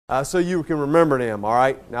so you can remember them, all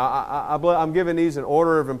right? Now, I'm giving these in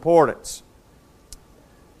order of importance.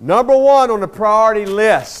 Number one on the priority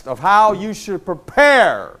list of how you should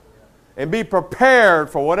prepare and be prepared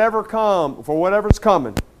for whatever's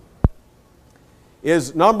coming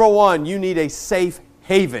is, number one, you need a safe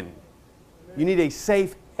haven. You need a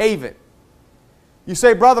safe haven. You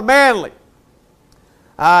say, Brother Manley,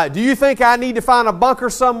 do you think I need to find a bunker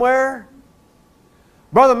somewhere?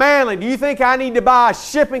 Brother Manley, do you think I need to buy a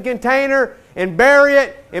shipping container and bury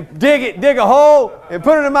it and dig a hole and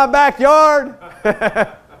put it in my backyard?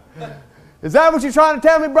 Is that what you're trying to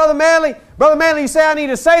tell me, Brother Manley? Brother Manley, you say I need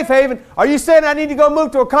a safe haven. Are you saying I need to go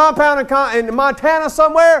move to a compound in Montana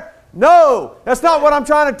somewhere? No, that's not what I'm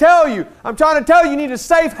trying to tell you. I'm trying to tell you need a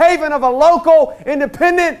safe haven of a local,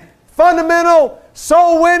 independent, fundamental,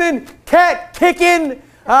 soul-winning, cat-kicking,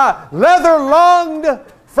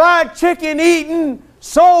 leather-lunged, fried chicken-eating,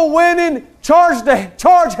 soul-winning, charge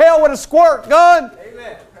hell with a squirt gun.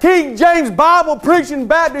 Amen. King James Bible-preaching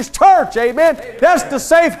Baptist church. Amen. Amen. That's the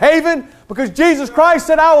safe haven, because Jesus Christ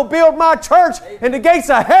said, I will build my church, and the gates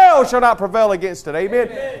of hell shall not prevail against it. Amen.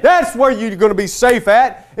 Amen. That's where you're going to be safe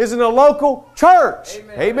at, is in a local church.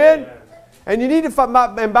 Amen. Amen. And you need to find,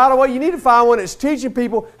 and by the way, you need to find one that's teaching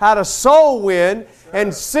people how to soul win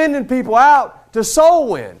and sending people out to soul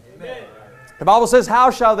win. Amen. The Bible says, how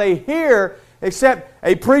shall they hear except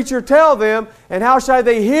a preacher tell them, and how shall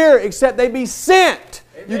they hear except they be sent?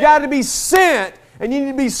 Amen. You got to be sent, and you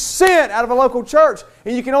need to be sent out of a local church.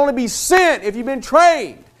 And you can only be sent if you've been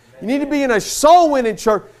trained. You need to be in a soul-winning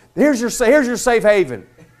church. Here's your safe haven.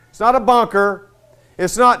 It's not a bunker.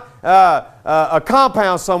 It's not a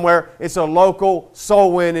compound somewhere. It's a local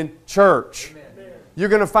soul-winning church. Amen. You're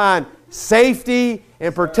going to find safety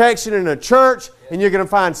and protection in a church, and you're going to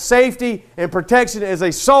find safety and protection as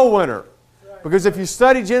a soul winner. Because if you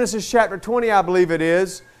study Genesis chapter 20, I believe it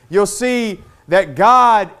is, you'll see that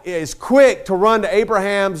God is quick to run to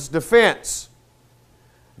Abraham's defense.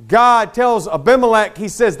 God tells Abimelech, He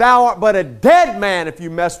says, thou art but a dead man if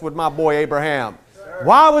you mess with my boy Abraham.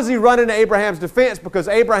 Why was he running to Abraham's defense? Because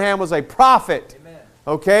Abraham was a prophet. Amen.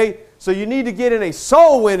 Okay? So you need to get in a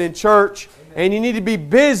soul-winning church, and you need to be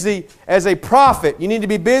busy as a prophet. You need to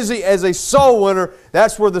be busy as a soul winner.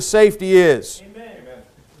 That's where the safety is. Amen.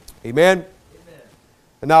 Amen.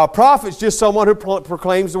 And now a prophet's just someone who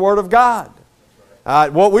proclaims the Word of God.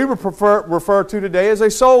 What we would refer to today as a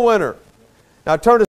soul winner. Now turn to